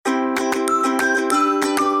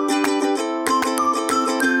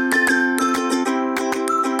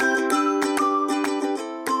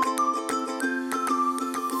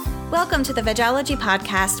Welcome to the Vegology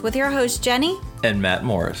Podcast with your host, Jenny. And Matt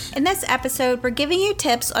Morris. In this episode, we're giving you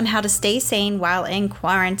tips on how to stay sane while in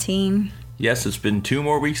quarantine. Yes, it's been 2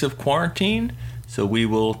 more weeks of quarantine, so we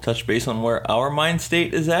will touch base on where our mind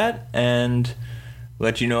state is at and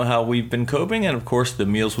let you know how we've been coping and, of course, the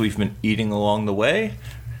meals we've been eating along the way.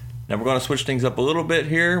 Now, we're going to switch things up a little bit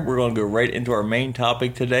here. We're going to go right into our main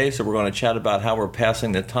topic today. So we're going to chat about how we're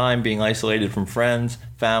passing the time being isolated from friends,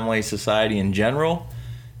 family, society in general,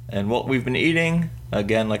 and what we've been eating.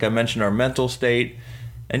 Again, like I mentioned, our mental state,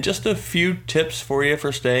 and just a few tips for you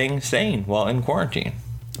for staying sane while in quarantine.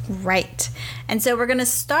 Right. And so we're going to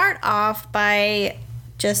start off by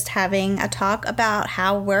just having a talk about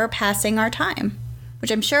how we're passing our time,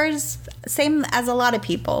 which I'm sure is the same as a lot of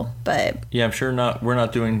people, but... Yeah, I'm sure we're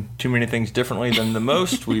not doing too many things differently than the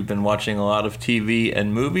most. We've been watching a lot of TV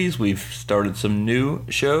and movies. We've started some new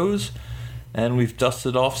shows, and we've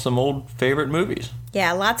dusted off some old favorite movies.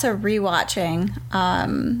 Yeah, lots of rewatching,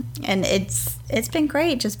 and it's been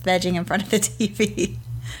great just vegging in front of the TV.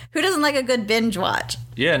 Who doesn't like a good binge watch?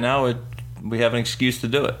 Yeah, now we have an excuse to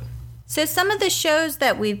do it. So some of the shows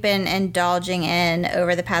that we've been indulging in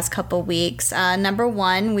over the past couple weeks, number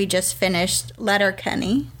one, we just finished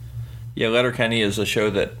Letterkenny. Yeah, Letterkenny is a show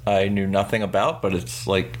that I knew nothing about, but it's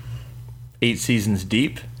like 8 seasons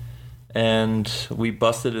deep, and we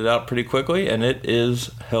busted it out pretty quickly, and it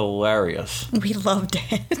is hilarious. We loved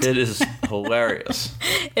it. It is hilarious.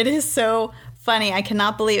 It is so funny. I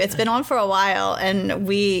cannot believe it's been on for a while, and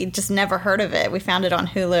we just never heard of it. We found it on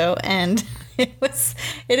Hulu, and...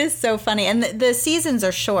 It is so funny. And the seasons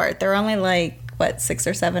are short. They're only like, 6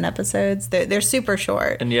 or 7 episodes? They're super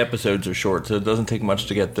short. And the episodes are short, so it doesn't take much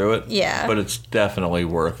to get through it. Yeah. But it's definitely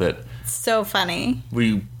worth it. So funny.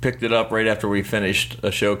 We picked it up right after we finished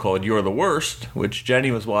a show called You're the Worst, which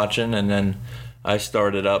Jenny was watching, and then I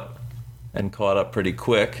started up and caught up pretty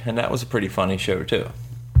quick. And that was a pretty funny show, too.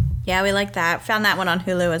 Yeah, we like that. Found that one on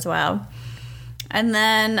Hulu as well. And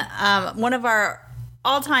then one of our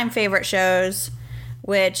all-time favorite shows,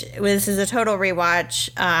 which this is a total rewatch,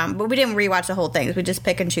 but we didn't rewatch the whole thing. We just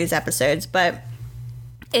pick and choose episodes. But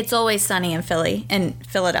It's Always Sunny in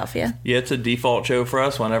Philadelphia. Yeah, it's a default show for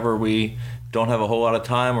us whenever we don't have a whole lot of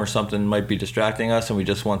time or something might be distracting us and we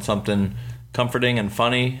just want something comforting and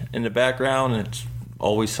funny in the background. It's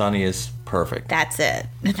Always Sunny is perfect. That's it.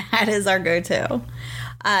 That is our go-to.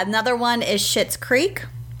 Another one is Schitt's Creek.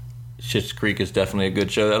 Schitt's Creek is definitely a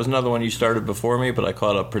good show. That was another one you started before me, but I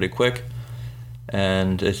caught up pretty quick.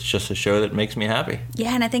 And it's just a show that makes me happy.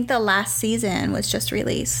 Yeah, and I think the last season was just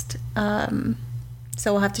released. So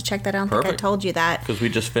we'll have to check that out. I don't think I told you that. Because we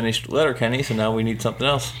just finished Letterkenny, so now we need something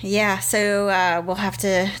else. Yeah, so we'll have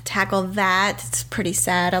to tackle that. It's pretty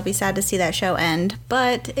sad. I'll be sad to see that show end.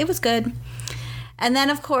 But it was good. And then,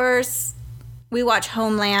 of course, we watch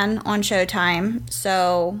Homeland on Showtime.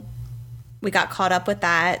 So... we got caught up with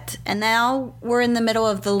that. And now we're in the middle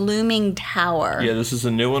of The Looming Tower. Yeah, this is a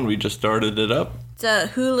new one. We just started it up. It's a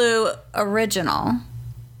Hulu original.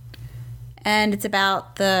 And it's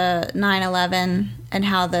about the 9/11 and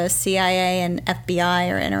how the CIA and FBI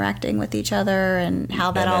are interacting with each other and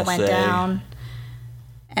how that all went down.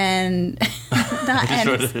 And... I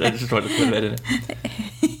just wanted to put that in.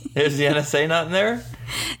 Is the NSA not in there?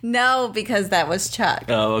 No, because that was Chuck.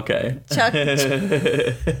 Oh, okay. Chuck.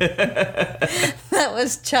 That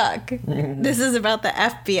was Chuck. This is about the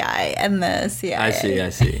FBI and the CIA. I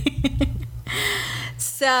see.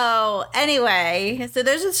 So, anyway, so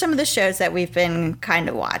those are some of the shows that we've been kind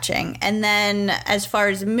of watching. And then, as far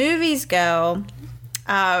as movies go,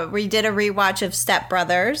 we did a rewatch of Step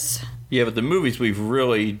Brothers. Yeah, but the movies, we've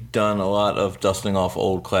really done a lot of dusting off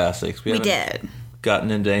old classics. We did.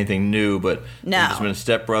 Gotten into anything new, but no. We've just been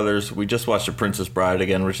Step Brothers. We just watched The Princess Bride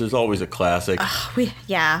again, which is always a classic.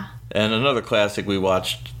 Yeah. And another classic we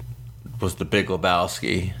watched was The Big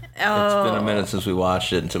Lebowski. Oh. It's been a minute since we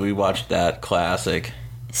watched it, and so we watched that classic.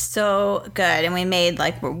 So good. And we made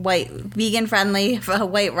like vegan-friendly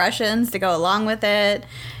White Russians to go along with it,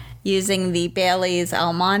 using the Bailey's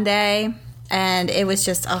Almonde. And it was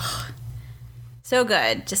just, so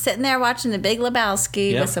good. Just sitting there watching The Big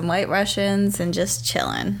Lebowski with some White Russians and just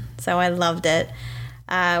chilling. So I loved it.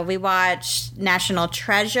 We watched National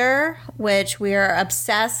Treasure, which we are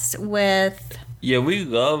obsessed with. Yeah, we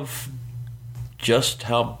love just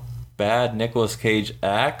how bad Nicolas Cage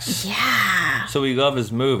acts. Yeah. So we love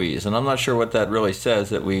his movies, and I'm not sure what that really says,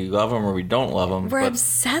 that we love him or we don't love him. We're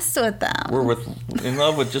obsessed with them. We're in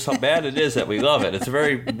love with just how bad it is that we love it. It's a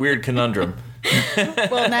very weird conundrum.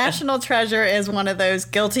 Well, National Treasure is one of those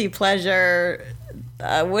guilty pleasure,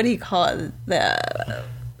 what do you call it?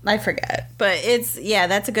 I forget. But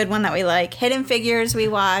that's a good one that we like. Hidden Figures we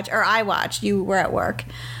watch, or I watched. You were at work.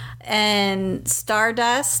 And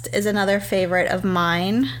Stardust is another favorite of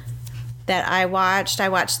mine that I watched. I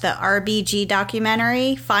watched the RBG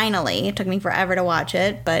documentary, finally. It took me forever to watch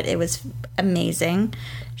it, but it was amazing.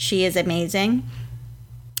 She is amazing.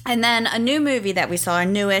 And then a new movie that we saw, a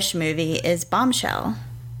newish movie, is Bombshell,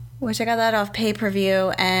 which I got that off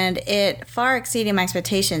pay-per-view, and it far exceeded my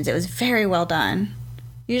expectations. It was very well done.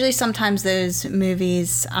 Usually sometimes those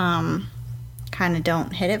movies kind of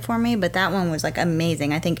don't hit it for me, but that one was like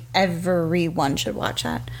amazing. I think everyone should watch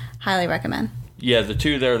that. Highly recommend. Yeah, the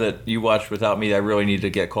two there that you watched without me, I really need to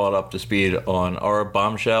get caught up to speed on are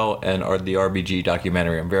Bombshell and the RBG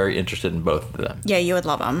documentary. I'm very interested in both of them. Yeah, you would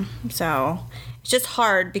love them. So it's just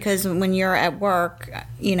hard because when you're at work,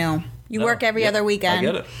 you work every other weekend. I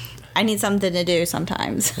get it. I need something to do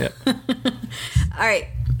sometimes. Yeah. All right.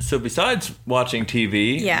 So besides watching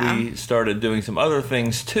TV, we started doing some other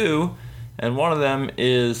things too. And one of them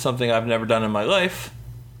is something I've never done in my life,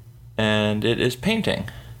 and it is painting.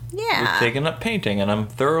 Yeah. We've taken up painting, and I'm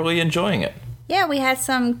thoroughly enjoying it. Yeah, we had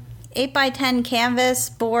some 8x10 canvas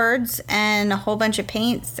boards and a whole bunch of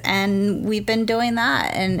paints, and we've been doing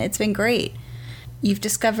that, and it's been great. You've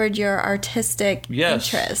discovered your artistic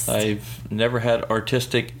interest. I've never had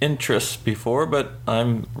artistic interests before, but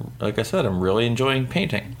like I said, I'm really enjoying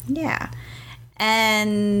painting. Yeah.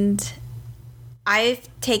 And I've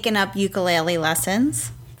taken up ukulele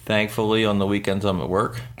lessons. Thankfully, on the weekends I'm at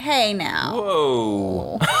work. Hey, now.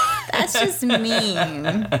 Whoa. That's just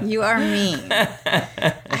mean. You are mean.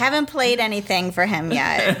 I haven't played anything for him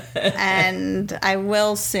yet, and I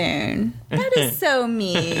will soon. That is so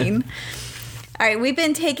mean. All right, we've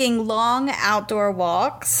been taking long outdoor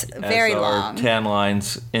walks, very long. As our tan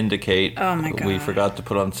lines indicate. Oh, my God. We forgot to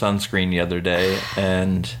put on sunscreen the other day,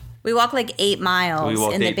 and we walked like 8 miles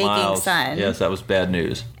in the baking sun. Yes, that was bad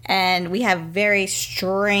news. And we have very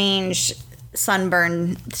strange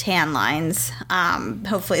sunburn tan lines.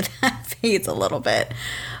 Hopefully that fades a little bit.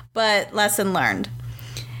 But lesson learned.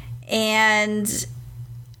 And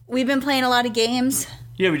we've been playing a lot of games.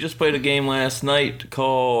 Yeah, we just played a game last night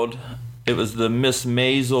called... It was the Miss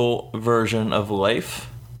Maisel version of Life.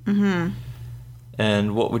 Mm-hmm.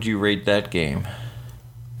 And what would you rate that game?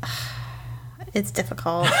 It's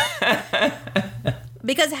difficult.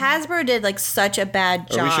 Because Hasbro did like such a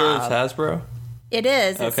bad job. Are we sure it's Hasbro? It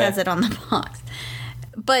is. It says it on the box.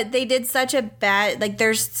 But they did such a bad... Like,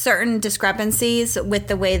 there's certain discrepancies with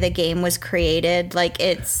the way the game was created. Like,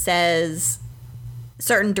 it says...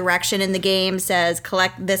 certain direction in the game says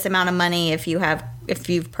collect this amount of money if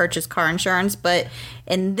you've purchased car insurance, but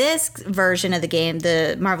in this version of the game,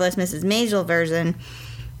 the Marvelous Mrs. Maisel version,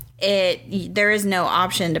 there is no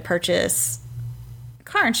option to purchase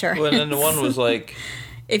car insurance. Well, and then the one was like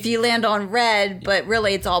if you land on red, but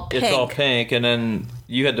really it's all pink. It's all pink, and then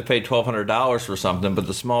you had to pay $1,200 for something, but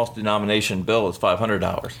the smallest denomination bill is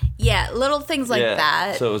 $500. Yeah, little things like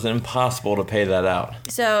that. So it was impossible to pay that out.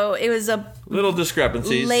 So it was a little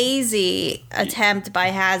discrepancies. Lazy attempt by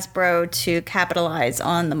Hasbro to capitalize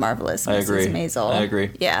on the Marvelous Mrs. Maisel. I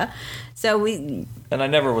agree. Yeah. So and I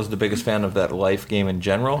never was the biggest fan of that Life game in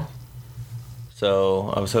general.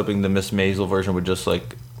 So I was hoping the Miss Maisel version would just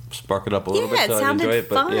like spark it up a little bit. Yeah, it sounded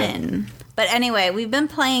fun. But anyway, we've been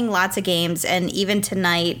playing lots of games, and even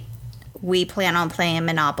tonight we plan on playing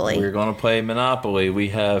Monopoly. We're going to play Monopoly. We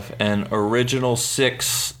have an original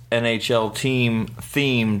 6 NHL team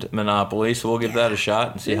themed Monopoly, so we'll give that a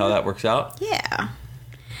shot and see how that works out. Yeah.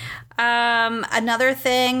 Another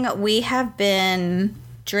thing, we have been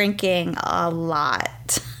drinking a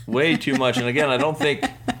lot. Way too much. And again, I don't think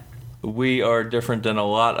we are different than a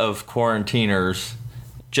lot of quarantiners.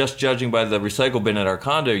 Just judging by the recycle bin at our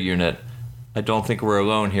condo unit, I don't think we're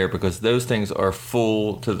alone here because those things are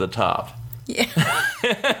full to the top. Yeah.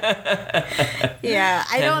 Yeah,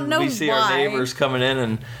 I don't know why. We see our neighbors coming in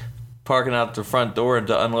and parking out the front door and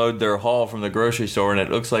to unload their haul from the grocery store, and it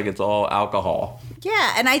looks like it's all alcohol.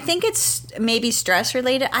 Yeah, and I think it's maybe stress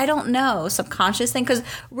related. I don't know, subconscious thing, because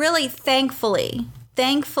really, thankfully,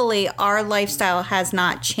 our lifestyle has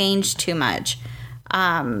not changed too much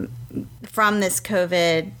from this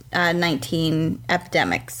COVID-19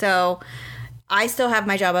 epidemic. So I still have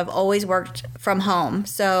my job. I've always worked from home.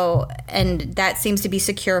 So, and that seems to be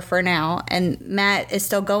secure for now. And Matt is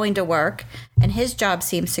still going to work, and his job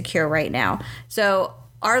seems secure right now. So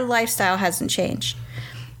our lifestyle hasn't changed.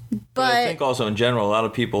 But I think also in general, a lot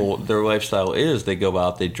of people, their lifestyle is they go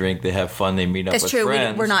out, they drink, they have fun, they meet up with friends. That's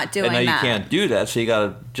true. We're not doing that. And now you can't do that. So you got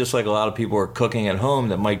to, just like a lot of people are cooking at home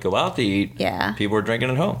that might go out to eat, yeah, people are drinking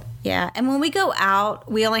at home. Yeah, and when we go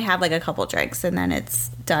out, we only have like a couple drinks and then it's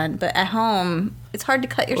done. But at home, it's hard to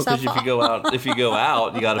cut yourself Because off. if you go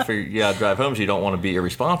out, you got to drive home, so you don't want to be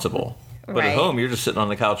irresponsible. But Right. at home, you're just sitting on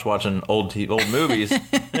the couch watching old movies.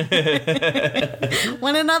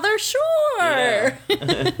 One another, sure.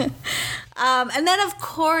 And then, of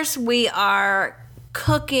course, we are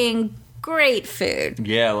cooking great food.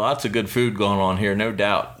 Yeah, lots of good food going on here, no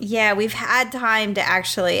doubt. Yeah, we've had time to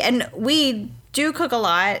actually, and we do cook a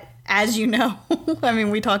lot, as you know. I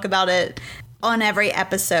mean, we talk about it on every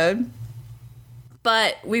episode.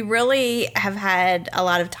 But we really have had a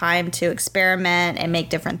lot of time to experiment and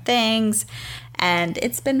make different things. And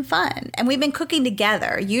it's been fun. And we've been cooking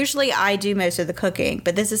together. Usually I do most of the cooking,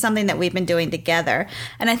 but this is something that we've been doing together.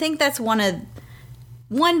 And I think that's one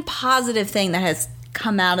positive thing that has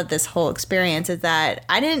come out of this whole experience is that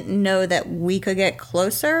I didn't know that we could get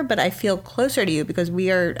closer, but I feel closer to you because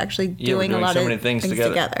we are actually doing a lot so of many things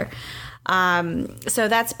together. So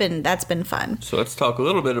that's been fun. So let's talk a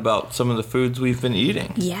little bit about some of the foods we've been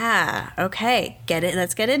eating. Yeah. Okay.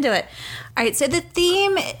 Let's get into it. All right. So the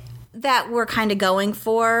theme that we're kind of going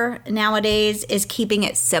for nowadays is keeping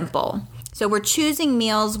it simple. So we're choosing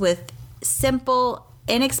meals with simple,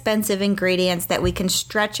 inexpensive ingredients that we can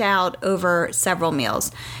stretch out over several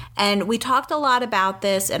meals. And we talked a lot about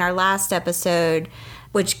this in our last episode,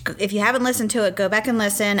 which if you haven't listened to it, go back and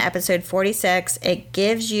listen, episode 46. It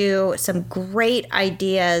gives you some great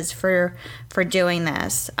ideas for doing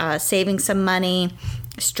this, saving some money,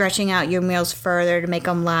 stretching out your meals further to make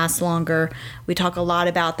them last longer. We talk a lot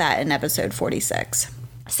about that in episode 46.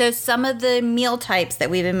 So some of the meal types that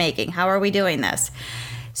we've been making, how are we doing this?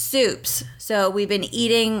 Soups. So we've been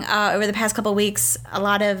eating over the past couple of weeks a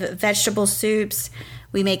lot of vegetable soups.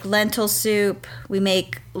 We make lentil soup. We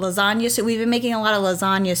make lasagna soup. We've been making a lot of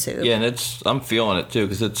lasagna soup. Yeah, and I'm feeling it too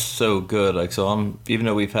because it's so good. Even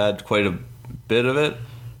though we've had quite a bit of it,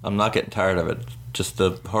 I'm not getting tired of it. Just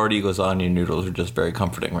the hearty lasagna noodles are just very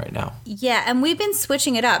comforting right now. Yeah, and we've been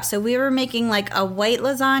switching it up. So we were making like a white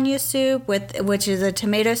lasagna soup which is a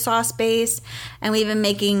tomato sauce base, and we've been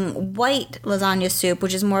making white lasagna soup,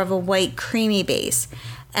 which is more of a white creamy base.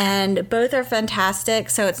 And both are fantastic,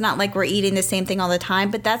 so it's not like we're eating the same thing all the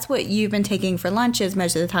time, but that's what you've been taking for lunches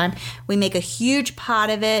most of the time. We make a huge pot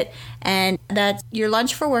of it, and that's your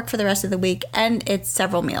lunch for work for the rest of the week, and it's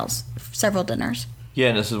several meals, several dinners. Yeah,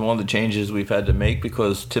 and this is one of the changes we've had to make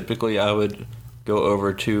because typically I would go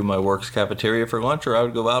over to my work's cafeteria for lunch or I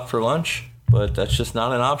would go out for lunch, but that's just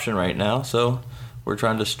not an option right now, so we're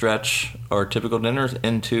trying to stretch our typical dinners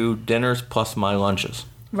into dinners plus my lunches.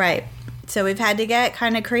 Right. So we've had to get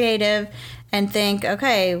kind of creative and think,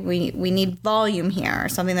 okay, we need volume here,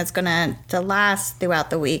 something that's going to last throughout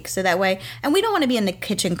the week. So that way, and we don't want to be in the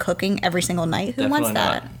kitchen cooking every single night. Who wants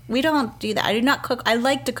that? Not. We don't do that. I do not cook. I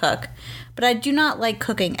like to cook, but I do not like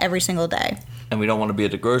cooking every single day. And we don't want to be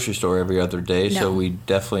at the grocery store every other day, No. so we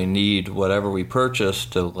definitely need whatever we purchase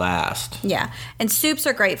to last. Yeah, and soups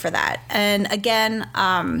are great for that. And again,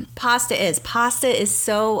 pasta is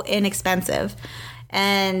so inexpensive.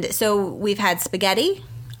 And so we've had spaghetti,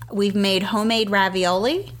 we've made homemade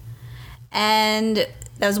ravioli, and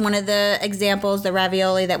that was one of the examples, the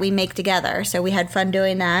ravioli that we make together. So we had fun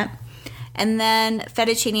doing that. And then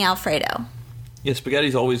fettuccine Alfredo. Yeah,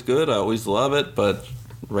 spaghetti's always good. I always love it, but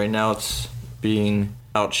right now it's being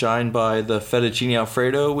outshined by the fettuccine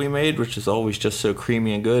Alfredo we made, which is always just so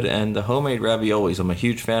creamy and good, and the homemade raviolis. I'm a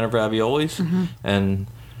huge fan of raviolis, and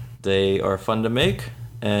they are fun to make,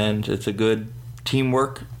 and it's a good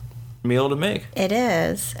teamwork meal to make. It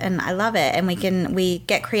is, and I love it. And we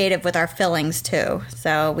get creative with our fillings too.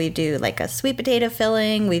 So we do like a sweet potato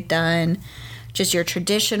filling. We've done just your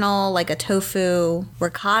traditional, like a tofu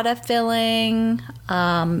ricotta filling,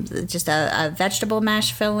 just a vegetable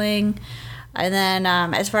mash filling. And then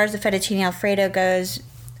as far as the fettuccine Alfredo goes,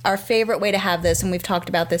 our favorite way to have this, and we've talked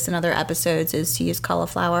about this in other episodes, is to use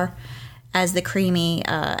cauliflower as the creamy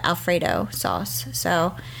Alfredo sauce.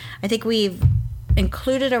 So I think we've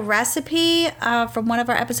included a recipe from one of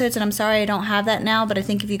our episodes, and I'm sorry I don't have that now, but I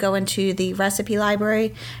think if you go into the recipe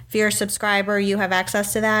library, if you're a subscriber, you have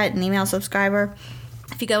access to that, an email subscriber.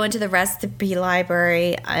 If you go into the recipe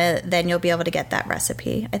library, then you'll be able to get that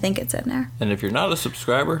recipe. I think it's in there. And if you're not a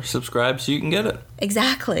subscriber, subscribe so you can get it.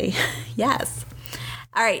 Exactly. Yes.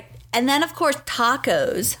 All right. And then, of course,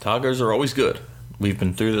 tacos. Tacos are always good. We've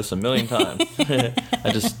been through this a million times.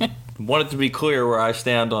 I just wanted to be clear where I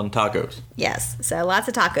stand on tacos. Yes. So lots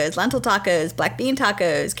of tacos. Lentil tacos, black bean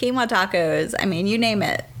tacos, quinoa tacos. I mean, you name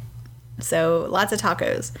it. So lots of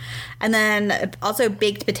tacos. And then also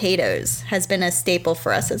baked potatoes has been a staple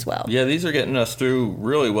for us as well. Yeah, these are getting us through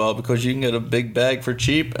really well because you can get a big bag for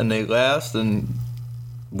cheap and they last, and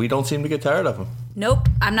we don't seem to get tired of them. Nope,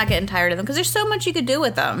 I'm not getting tired of them because there's so much you could do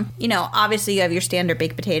with them. You know, obviously you have your standard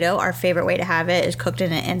baked potato. Our favorite way to have it is cooked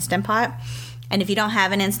in an Instant Pot. And if you don't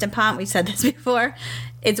have an Instant Pot, we've said this before,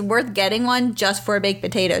 it's worth getting one just for baked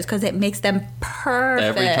potatoes because it makes them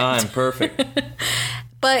perfect. Every time, perfect.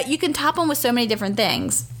 But you can top them with so many different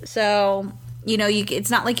things. So, you know, it's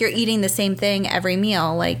not like you're eating the same thing every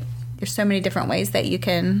meal. Like, there's so many different ways that you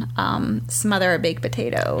can smother a baked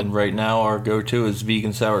potato. And right now our go-to is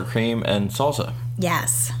vegan sour cream and salsa.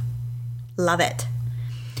 Yes. Love it.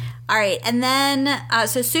 All right, and then,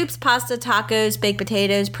 so soups, pasta, tacos, baked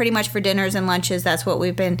potatoes, pretty much for dinners and lunches, that's what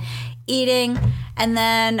we've been eating. And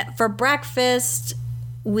then for breakfast,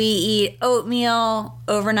 we eat oatmeal,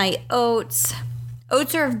 overnight oats.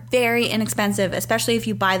 Oats are very inexpensive, especially if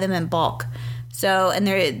you buy them in bulk. So, and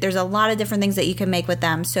there's a lot of different things that you can make with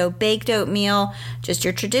them. So baked oatmeal, just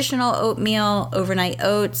your traditional oatmeal, overnight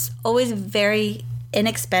oats, always very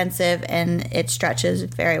inexpensive, and it stretches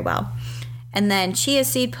very well. And then chia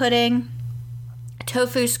seed pudding,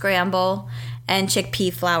 tofu scramble, and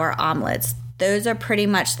chickpea flour omelets. Those are pretty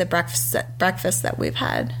much the breakfast that we've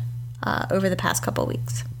had over the past couple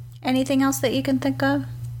weeks. Anything else that you can think of?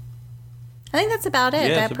 I think that's about it.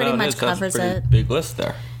 Yeah, that pretty much covers it. Big list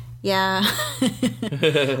there. Yeah.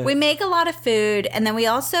 We make a lot of food, and then we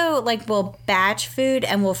also will batch food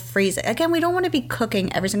and we'll freeze it. Again, we don't want to be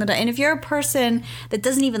cooking every single day. And if you're a person that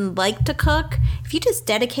doesn't even like to cook, if you just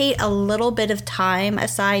dedicate a little bit of time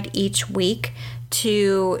aside each week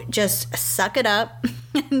to just suck it up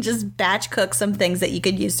and just batch cook some things that you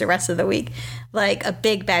could use the rest of the week, like a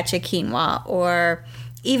big batch of quinoa or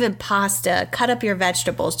even pasta, cut up your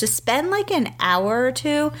vegetables. Just spend an hour or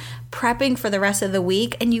two prepping for the rest of the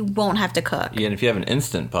week, and you won't have to cook. Yeah, and if you have an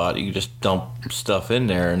Instant Pot, you can just dump stuff in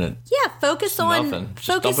there, and it's focus on nothing.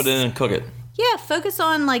 Just dump it in and cook it. Yeah, focus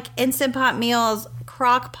on Instant Pot meals,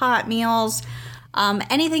 crock pot meals,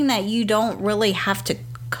 anything that you don't really have to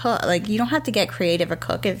cook. You don't have to get creative or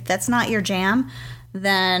cook. If that's not your jam,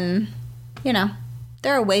 then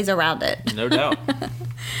there are ways around it. No doubt.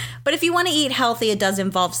 But if you want to eat healthy, it does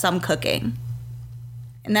involve some cooking.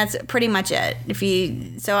 And that's pretty much it.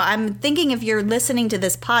 So I'm thinking if you're listening to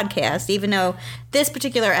this podcast, even though this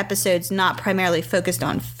particular episode's not primarily focused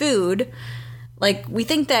on food, we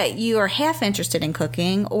think that you are half interested in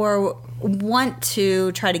cooking or want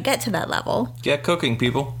to try to get to that level. Get cooking,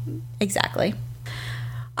 people. Exactly.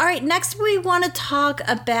 All right, next we want to talk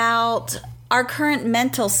about our current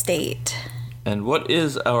mental state. And what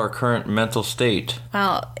is our current mental state?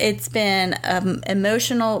 Well, it's been an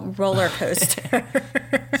emotional roller coaster.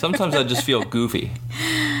 Sometimes I just feel goofy.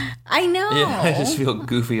 I know. Yeah, I just feel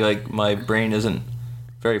goofy, my brain isn't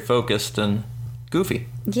very focused and goofy.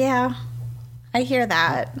 Yeah, I hear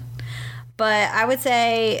that. But I would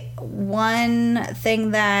say one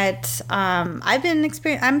thing that I've been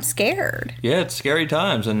experiencing, I'm scared. Yeah, it's scary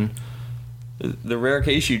times, and the rare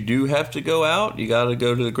case you do have to go out, you got to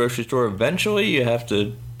go to the grocery store eventually. You have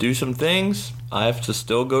to do some things. I have to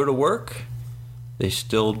still go to work. They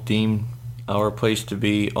still deem our place to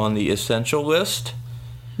be on the essential list.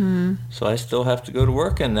 So I still have to go to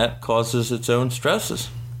work, and that causes its own stresses.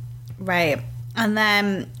 Right. And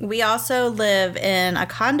then we also live in a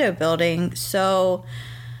condo building, so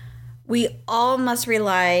we all must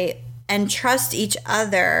rely and trust each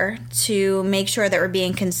other to make sure that we're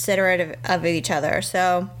being considerate of each other.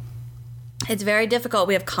 So it's very difficult.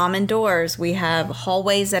 We have common doors. We have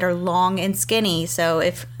hallways that are long and skinny. So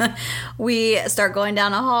if we start going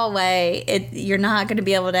down a hallway, you're not going to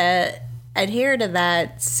be able to adhere to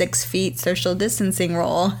that 6 feet social distancing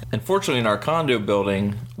rule. And fortunately, in our condo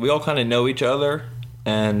building, we all kind of know each other,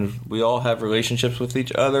 and we all have relationships with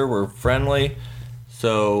each other. We're friendly.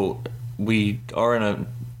 So we are in a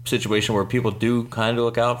situation where people do kind of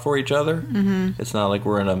look out for each other. It's not like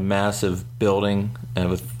we're in a massive building and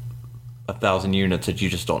with 1,000 units that you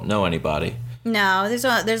just don't know anybody. No, there's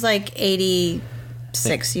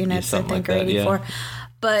 86 units, I think, or 84.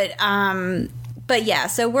 Yeah. But yeah,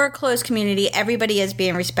 so we're a close community. Everybody is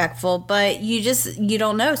being respectful, but you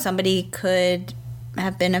don't know. Somebody could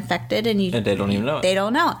have been affected, and they don't even know it. They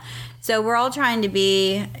don't know. So we're all trying to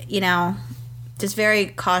be, just very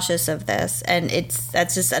cautious of this, and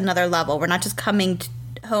that's just another level. We're not just coming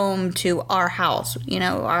home to our house.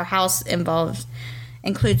 Our house includes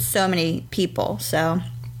so many people, so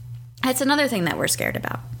that's another thing that we're scared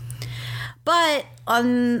about. But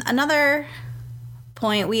on another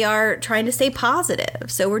point, we are trying to stay positive,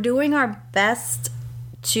 so we're doing our best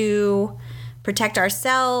to protect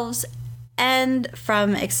ourselves, and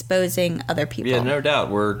from exposing other people. Yeah, no doubt.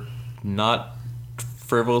 We're not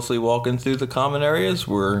frivolously walking through the common areas.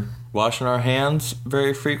 We're washing our hands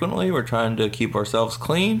very frequently. We're trying to keep ourselves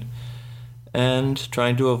clean and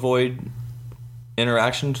trying to avoid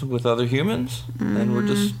interactions with other humans. And we're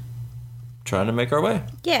just trying to make our way.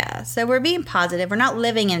 Yeah, so we're being positive. We're not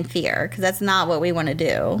living in fear, because that's not what we want to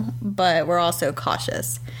do, but we're also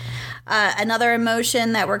cautious. Another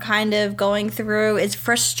emotion that we're kind of going through is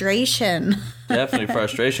frustration. Definitely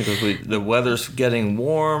frustration, because the weather's getting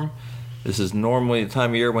warm. This is normally the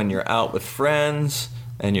time of year when you're out with friends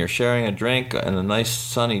and you're sharing a drink on a nice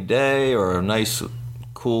sunny day or a nice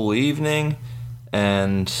cool evening,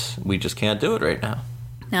 and we just can't do it right now.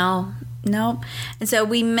 No. And so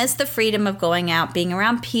we miss the freedom of going out, being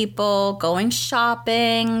around people, going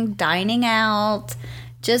shopping, dining out,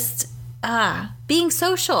 just being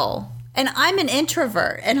social. And I'm an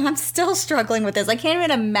introvert, and I'm still struggling with this. I can't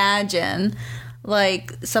even imagine,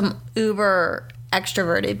 like, some uber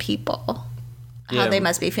extroverted people, how they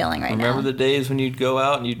must be feeling right now. Remember the days when you'd go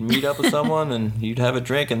out and you'd meet up with someone and you'd have a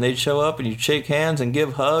drink and they'd show up and you'd shake hands and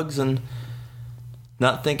give hugs and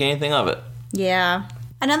not think anything of it. Yeah.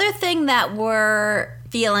 Another thing that we're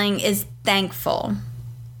feeling is thankful.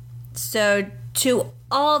 So to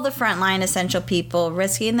all the frontline essential people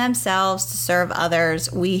risking themselves to serve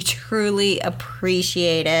others, we truly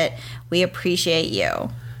appreciate it. We appreciate you.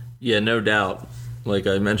 Yeah, no doubt. Like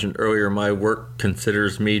I mentioned earlier, my work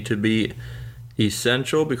considers me to be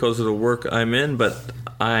essential because of the work I'm in, but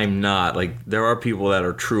I'm not. Like, there are people that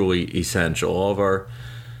are truly essential. All of our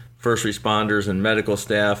first responders and medical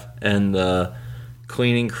staff and the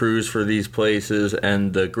cleaning crews for these places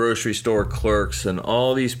and the grocery store clerks and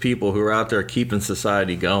all these people who are out there keeping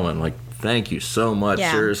society going. Like, thank you so much.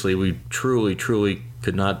 Yeah. Seriously, we truly, truly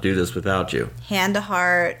could not do this without you. Hand to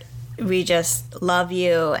heart, we just love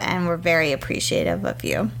you and we're very appreciative of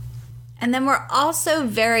you. And then we're also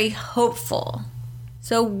very hopeful.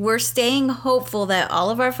 So we're staying hopeful that all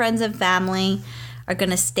of our friends and family are going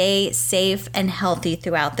to stay safe and healthy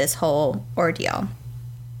throughout this whole ordeal.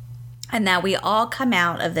 And that we all come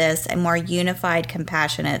out of this a more unified,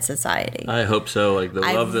 compassionate society. I hope so. Like, the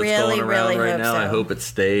love that's going around right now, so. I hope it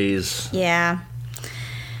stays. Yeah,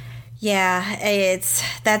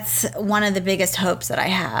 that's one of the biggest hopes that I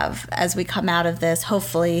have as we come out of this,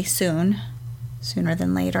 hopefully sooner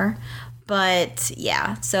than later. But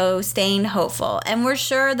yeah, so staying hopeful. And we're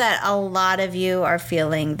sure that a lot of you are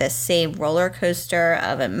feeling this same roller coaster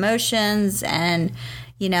of emotions. And,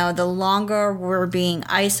 you know, the longer we're being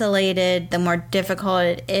isolated, the more difficult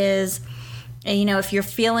it is. And, you know, if you're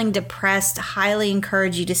feeling depressed, highly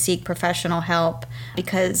encourage you to seek professional help,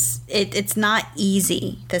 because it's not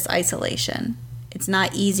easy, this isolation. It's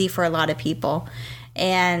not easy for a lot of people.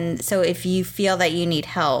 And so if you feel that you need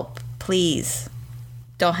help, please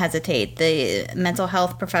don't hesitate. The mental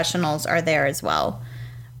health professionals are there as well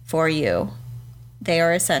for you. They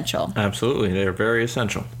are essential. Absolutely. They are very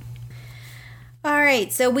essential. All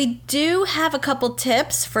right, so we do have a couple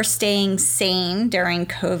tips for staying sane during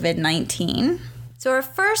COVID-19. So our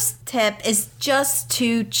first tip is just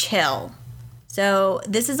to chill. So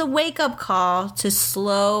this is a wake-up call to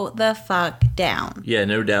slow the fuck down. Yeah,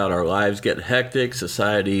 no doubt. Our lives get hectic.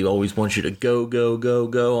 Society always wants you to go, go, go,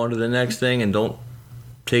 go on to the next thing, and don't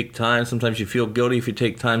take time. Sometimes you feel guilty if you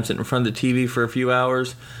take time sitting in front of the TV for a few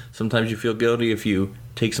hours. Sometimes you feel guilty if you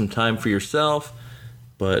take some time for yourself.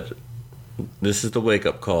 But this is the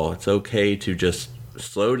wake-up call. It's okay to just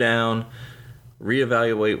slow down,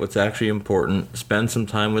 reevaluate what's actually important, spend some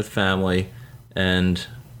time with family, and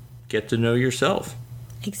get to know yourself.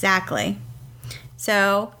 Exactly.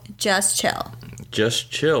 So just chill. Just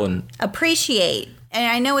chill and appreciate. And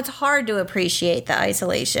I know it's hard to appreciate the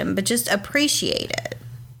isolation, but just appreciate it.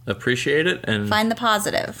 Appreciate it and find the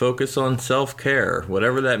positive. Focus on self-care,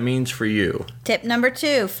 whatever that means for you. Tip number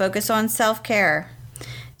 2, focus on self-care.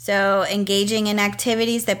 So engaging in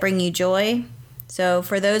activities that bring you joy. So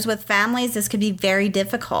for those with families, this could be very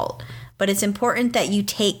difficult, but it's important that you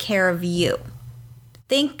take care of you.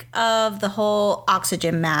 Think of the whole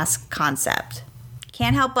oxygen mask concept.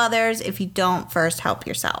 Can't help others if you don't first help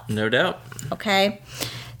yourself. No doubt. Okay?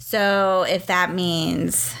 So if that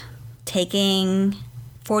means taking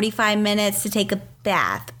 45 minutes to take a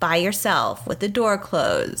bath by yourself with the door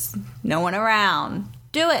closed, no one around,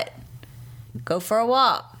 do it. Go for a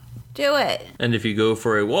walk. Do it. And if you go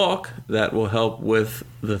for a walk, that will help with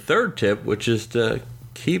the third tip, which is to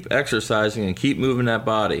keep exercising and keep moving that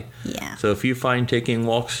body. Yeah. So if you find taking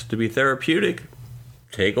walks to be therapeutic,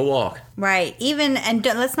 take a walk. Right.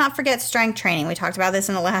 Let's not forget strength training. We talked about this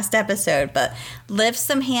in the last episode, but lift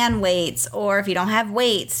some hand weights, or if you don't have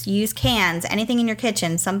weights, use cans, anything in your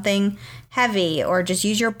kitchen, something heavy, or just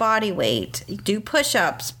use your body weight. Do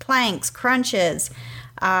push-ups, planks, crunches.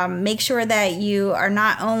 Make sure that you are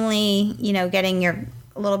not only, getting a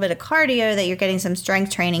little bit of cardio, that you're getting some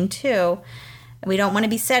strength training too. We don't want to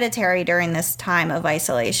be sedentary during this time of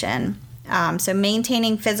isolation. So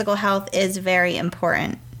maintaining physical health is very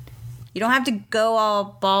important. You don't have to go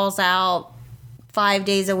all balls out 5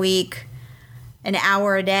 days a week, an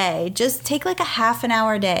hour a day. Just take like a half an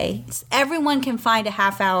hour a day. Everyone can find a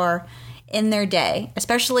half hour in their day,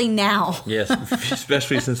 especially now. Yes,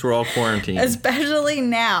 especially since we're all quarantined. Especially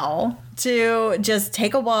now, to just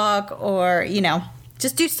take a walk or,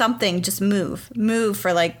 just do something. Just move. Move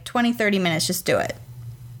for like 20, 30 minutes. Just do it.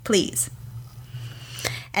 Please.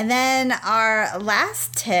 And then our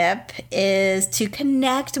last tip is to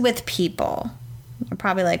connect with people. You're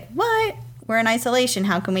probably like, what? We're in isolation.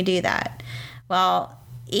 How can we do that? Well,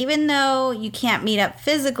 even though you can't meet up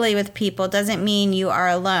physically with people, doesn't mean you are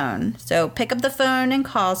alone. So pick up the phone and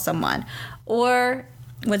call someone. Or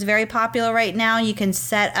what's very popular right now, you can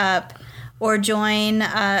set up or join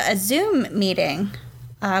a Zoom meeting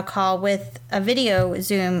call with a video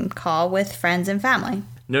Zoom call with friends and family.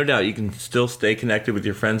 No doubt, you can still stay connected with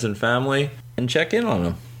your friends and family and check in on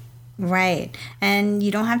them. Right. And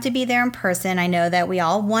you don't have to be there in person. I know that we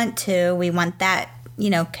all want to. We want that,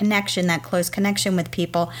 connection, that close connection with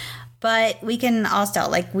people. But we can also,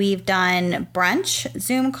 we've done brunch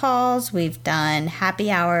Zoom calls. We've done happy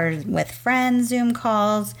hours with friends Zoom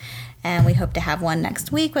calls. And we hope to have one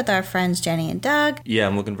next week with our friends Jenny and Doug. Yeah,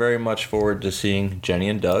 I'm looking very much forward to seeing Jenny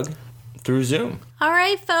and Doug through Zoom. All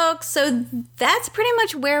right, folks. So that's pretty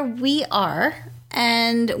much where we are.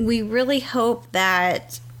 And we really hope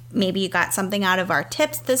that maybe you got something out of our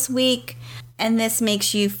tips this week. And this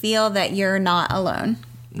makes you feel that you're not alone.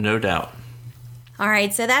 No doubt. All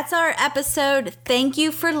right, so that's our episode. Thank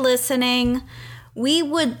you for listening. We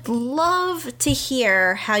would love to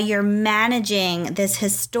hear how you're managing this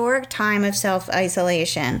historic time of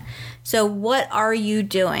self-isolation. So what are you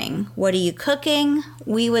doing? What are you cooking?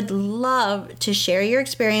 We would love to share your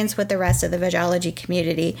experience with the rest of the Vegology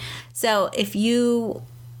community. So if you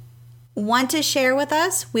want to share with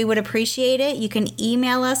us, we would appreciate it. You can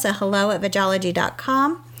email us at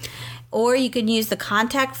hello@vegology.com, or you can use the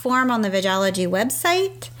contact form on the Vegology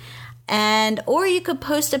website. Or you could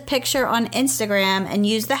post a picture on Instagram and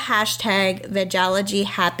use the hashtag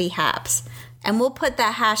VegologyHappyHaps. And we'll put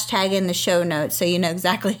that hashtag in the show notes so you know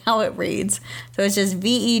exactly how it reads. So it's just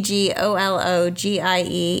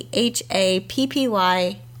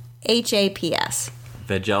VEGOLOGIEHAPPYHAPS.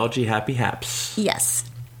 Vegology Happy Haps. Yes.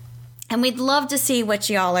 And we'd love to see what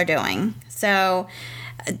y'all are doing. So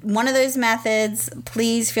one of those methods,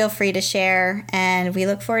 please feel free to share. And we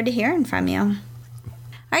look forward to hearing from you.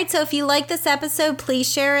 All right, so if you like this episode, please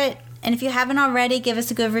share it. And if you haven't already, give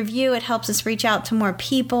us a good review. It helps us reach out to more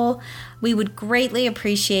people. We would greatly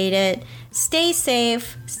appreciate it. Stay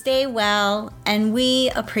safe, stay well, and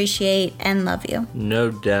we appreciate and love you. No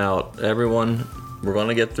doubt. Everyone, we're going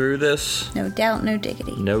to get through this. No doubt, no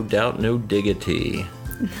diggity. No doubt, no diggity.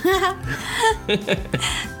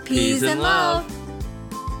 Peace and love.